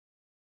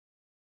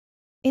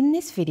In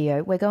this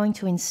video, we're going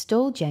to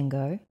install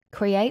Django,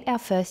 create our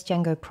first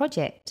Django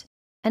project,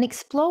 and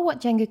explore what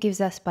Django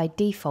gives us by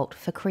default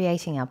for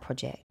creating our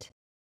project.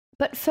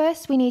 But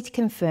first, we need to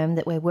confirm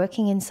that we're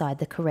working inside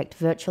the correct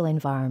virtual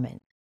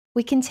environment.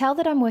 We can tell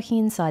that I'm working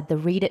inside the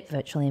readit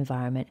virtual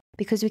environment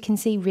because we can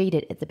see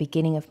readit at the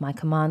beginning of my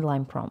command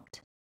line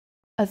prompt.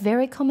 A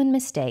very common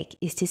mistake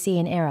is to see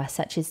an error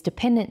such as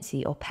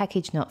dependency or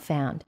package not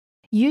found.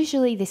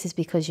 Usually this is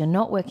because you're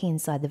not working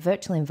inside the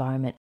virtual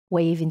environment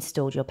where you've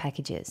installed your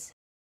packages.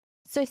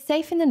 So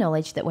safe in the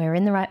knowledge that we're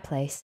in the right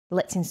place,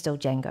 let's install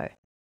Django.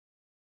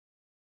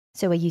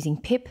 So we're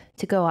using pip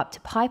to go up to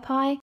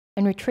PyPy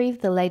and retrieve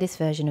the latest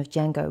version of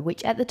Django,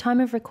 which at the time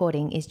of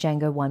recording is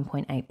Django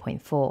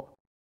 1.8.4.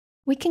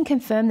 We can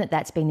confirm that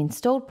that's been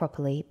installed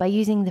properly by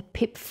using the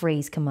pip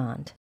freeze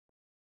command.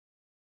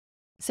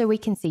 So we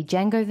can see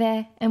Django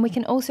there, and we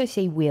can also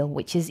see wheel,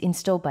 which is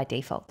installed by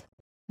default.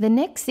 The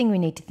next thing we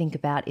need to think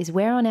about is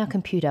where on our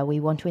computer we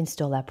want to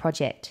install our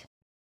project.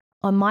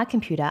 On my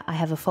computer, I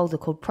have a folder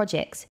called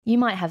Projects. You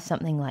might have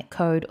something like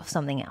Code or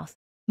something else.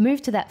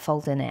 Move to that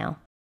folder now.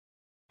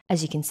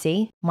 As you can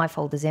see, my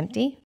folder's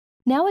empty.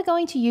 Now we're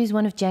going to use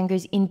one of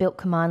Django's inbuilt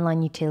command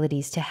line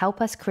utilities to help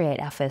us create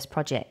our first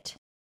project.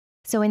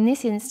 So in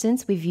this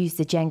instance, we've used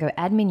the Django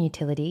admin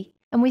utility,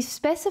 and we've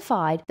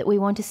specified that we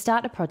want to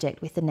start a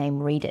project with the name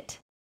readit.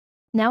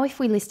 Now if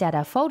we list out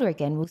our folder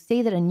again, we'll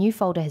see that a new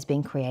folder has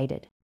been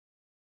created.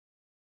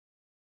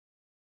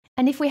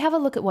 And if we have a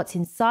look at what's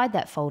inside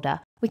that folder,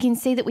 we can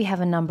see that we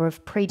have a number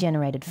of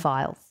pre-generated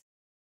files.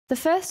 The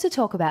first to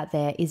talk about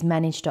there is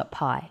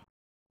manage.py.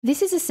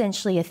 This is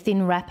essentially a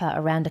thin wrapper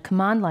around a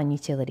command line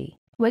utility.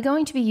 We're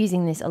going to be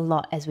using this a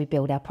lot as we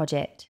build our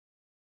project.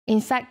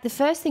 In fact, the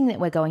first thing that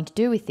we're going to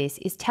do with this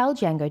is tell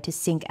Django to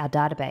sync our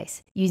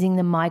database using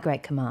the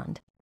migrate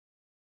command.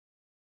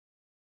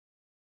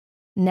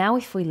 Now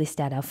if we list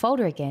out our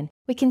folder again,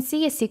 we can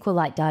see a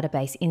SQLite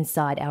database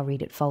inside our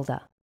readit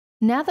folder.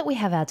 Now that we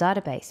have our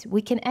database,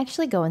 we can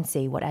actually go and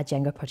see what our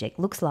Django project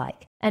looks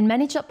like, and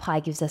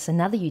manage.py gives us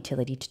another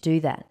utility to do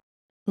that.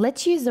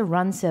 Let's use the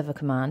run server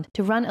command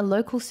to run a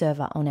local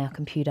server on our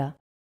computer.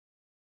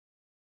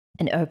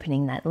 And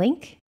opening that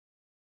link,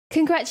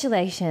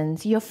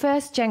 congratulations, your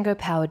first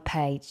Django-powered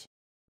page.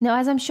 Now,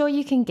 as I'm sure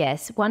you can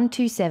guess,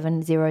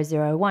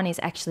 127001 is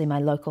actually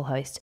my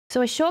localhost,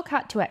 so a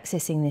shortcut to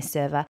accessing this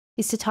server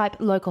is to type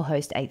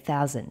localhost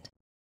 8000.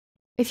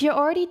 If you're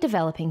already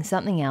developing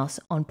something else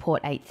on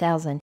port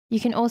 8000, you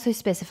can also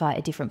specify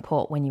a different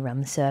port when you run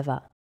the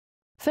server.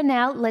 For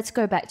now, let's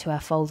go back to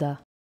our folder.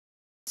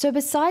 So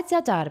besides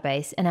our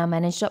database and our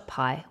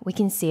manage.py, we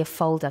can see a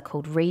folder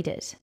called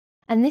readit,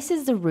 and this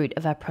is the root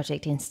of our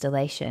project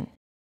installation.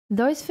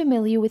 Those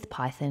familiar with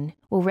Python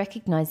will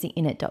recognize the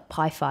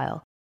init.py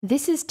file.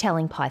 This is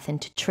telling Python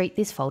to treat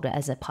this folder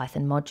as a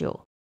Python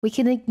module. We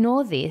can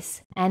ignore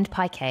this and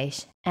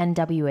pycache and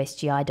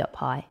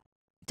wsgi.py.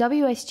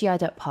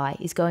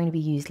 wsgi.py is going to be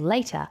used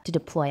later to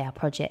deploy our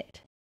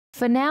project.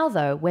 For now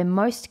though, we're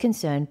most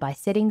concerned by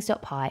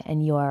settings.py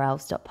and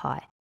urls.py.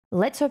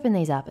 Let's open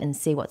these up and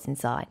see what's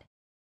inside.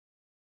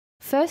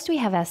 First we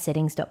have our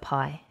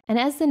settings.py, and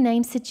as the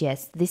name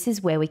suggests, this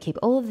is where we keep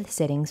all of the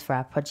settings for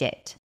our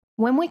project.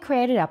 When we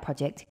created our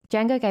project,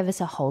 Django gave us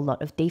a whole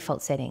lot of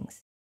default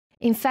settings.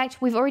 In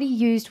fact, we've already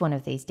used one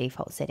of these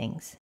default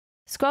settings.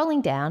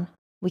 Scrolling down,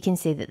 we can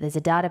see that there's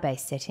a database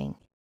setting.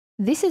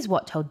 This is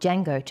what told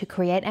Django to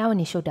create our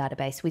initial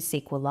database with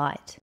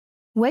SQLite.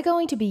 We're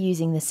going to be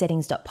using the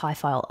settings.py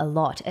file a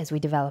lot as we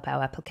develop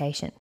our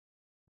application.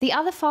 The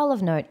other file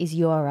of note is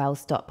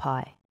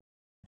urls.py.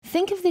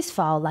 Think of this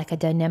file like a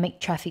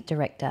dynamic traffic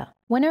director.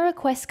 When a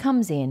request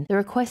comes in, the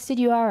requested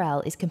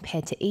URL is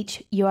compared to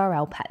each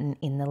URL pattern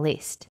in the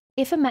list.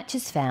 If a match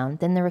is found,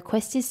 then the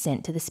request is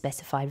sent to the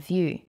specified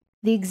view.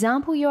 The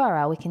example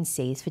URL we can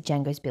see is for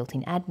Django's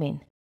built-in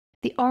admin.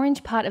 The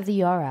orange part of the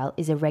URL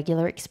is a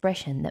regular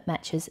expression that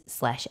matches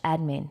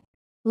 /admin.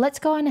 Let's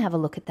go and have a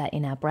look at that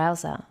in our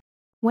browser.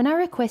 When I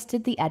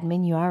requested the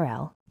admin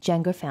URL,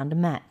 Django found a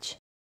match,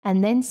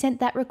 and then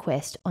sent that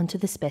request onto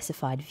the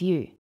specified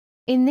view.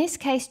 In this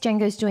case,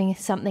 Django's doing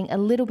something a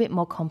little bit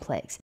more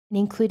complex, and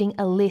including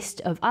a list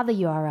of other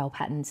URL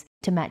patterns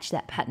to match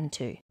that pattern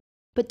to.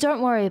 But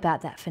don't worry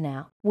about that for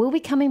now. We'll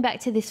be coming back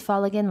to this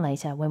file again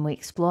later when we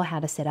explore how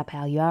to set up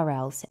our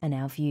URLs and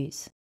our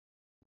views.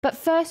 But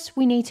first,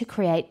 we need to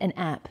create an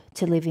app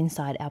to live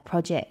inside our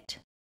project.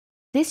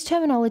 This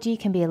terminology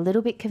can be a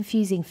little bit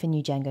confusing for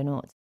new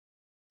Djangonauts.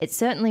 It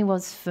certainly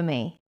was for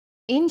me.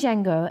 In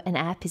Django, an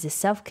app is a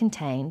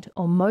self-contained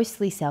or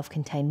mostly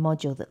self-contained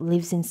module that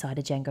lives inside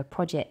a Django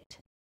project.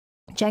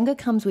 Django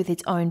comes with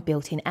its own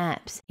built-in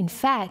apps. In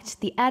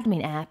fact, the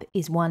admin app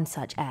is one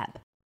such app.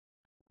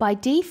 By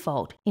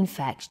default, in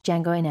fact,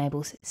 Django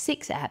enables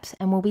 6 apps,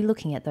 and we'll be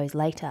looking at those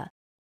later.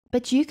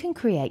 But you can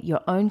create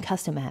your own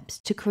custom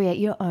apps to create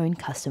your own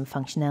custom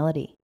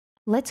functionality.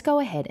 Let's go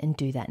ahead and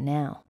do that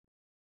now.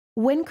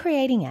 When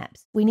creating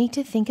apps, we need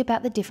to think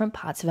about the different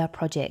parts of our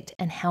project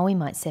and how we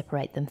might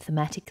separate them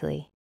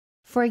thematically.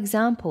 For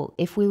example,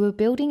 if we were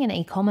building an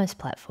e-commerce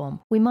platform,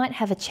 we might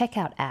have a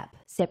checkout app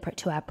separate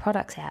to our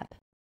products app.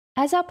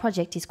 As our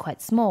project is quite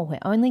small, we're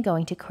only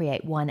going to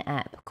create one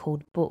app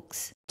called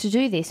Books. To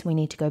do this, we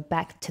need to go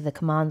back to the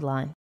command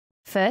line.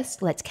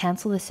 First, let's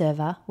cancel the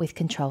server with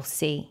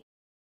Ctrl+C.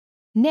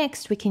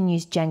 Next, we can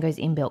use Django's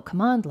inbuilt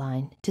command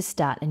line to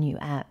start a new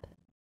app.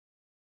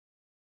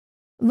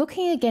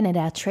 Looking again at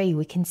our tree,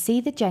 we can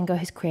see that Django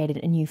has created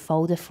a new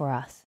folder for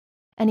us.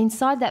 And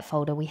inside that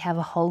folder, we have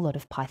a whole lot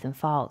of Python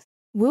files.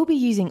 We'll be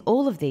using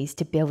all of these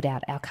to build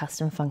out our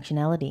custom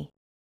functionality.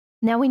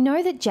 Now we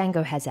know that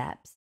Django has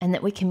apps and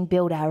that we can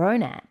build our own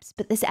apps,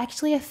 but there's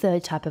actually a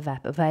third type of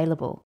app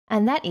available,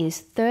 and that is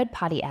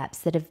third-party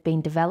apps that have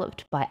been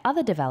developed by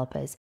other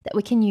developers that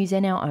we can use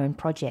in our own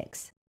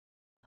projects.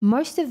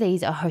 Most of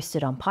these are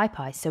hosted on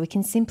PyPy, so we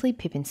can simply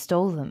pip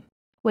install them.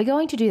 We're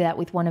going to do that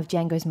with one of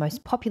Django's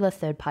most popular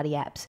third-party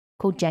apps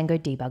called Django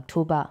Debug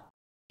Toolbar.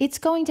 It's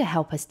going to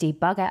help us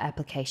debug our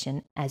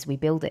application as we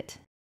build it.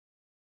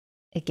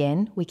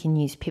 Again, we can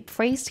use pip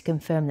freeze to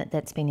confirm that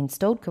that's been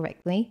installed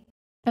correctly,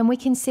 and we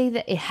can see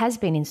that it has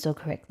been installed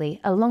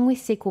correctly along with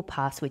SQL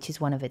Parse, which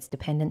is one of its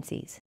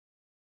dependencies.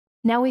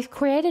 Now we've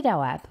created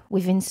our app,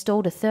 we've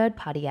installed a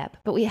third-party app,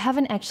 but we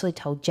haven't actually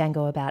told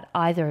Django about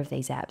either of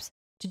these apps.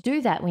 To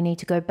do that, we need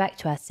to go back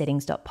to our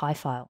settings.py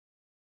file.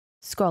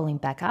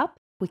 Scrolling back up,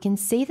 we can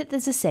see that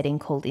there's a setting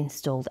called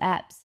Installed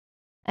Apps.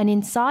 And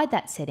inside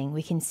that setting,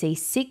 we can see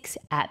 6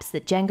 apps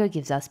that Django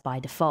gives us by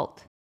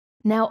default.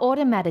 Now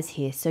order matters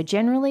here, so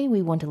generally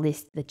we want to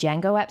list the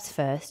Django apps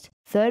first,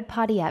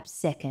 third-party apps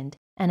second,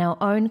 and our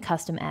own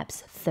custom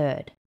apps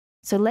third.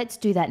 So let's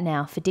do that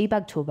now for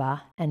Debug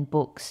Toolbar and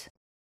Books.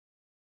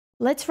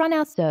 Let's run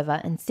our server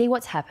and see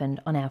what's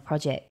happened on our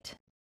project.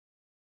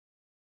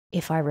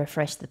 If I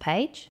refresh the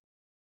page,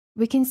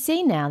 we can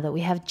see now that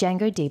we have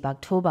Django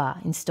Debug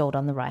Toolbar installed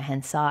on the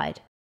right-hand side.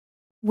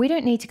 We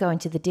don't need to go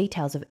into the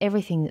details of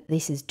everything that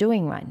this is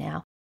doing right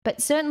now,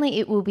 but certainly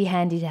it will be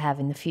handy to have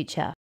in the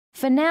future.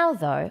 For now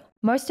though,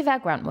 most of our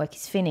grunt work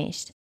is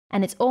finished,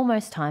 and it's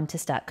almost time to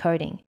start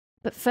coding.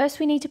 But first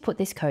we need to put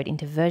this code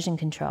into version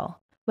control.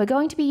 We're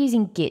going to be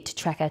using Git to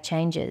track our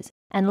changes,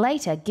 and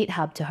later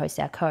GitHub to host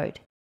our code.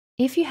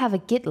 If you have a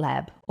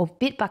GitLab or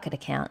Bitbucket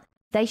account,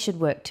 they should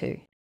work too.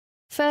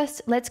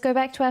 First, let's go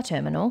back to our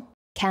terminal,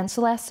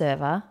 cancel our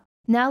server.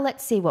 Now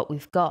let's see what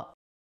we've got.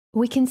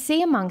 We can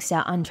see amongst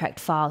our untracked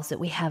files that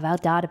we have our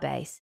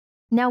database.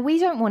 Now we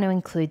don't want to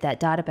include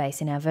that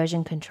database in our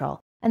version control,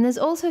 and there's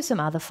also some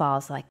other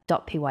files like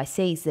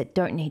 .pycs that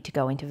don't need to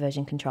go into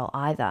version control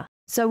either.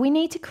 So we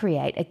need to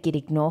create a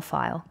gitignore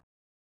file.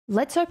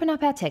 Let's open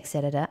up our text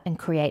editor and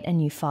create a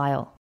new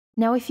file.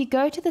 Now if you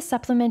go to the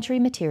supplementary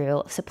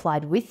material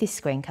supplied with this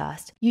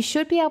screencast, you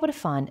should be able to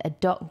find a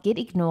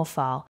 .gitignore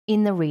file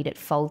in the read it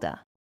folder.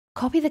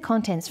 Copy the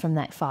contents from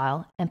that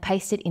file and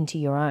paste it into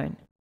your own.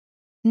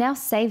 Now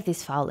save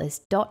this file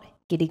as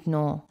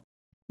 .gitignore.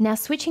 Now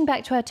switching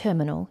back to our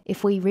terminal,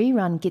 if we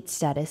rerun git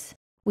status,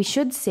 we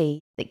should see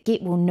that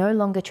Git will no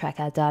longer track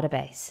our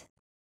database.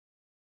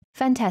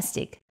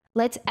 Fantastic.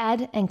 Let's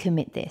add and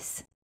commit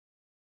this.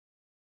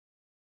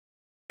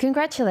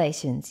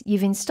 Congratulations,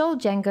 you've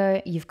installed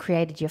Django, you've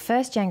created your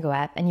first Django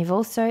app, and you've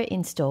also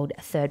installed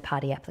a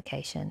third-party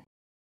application.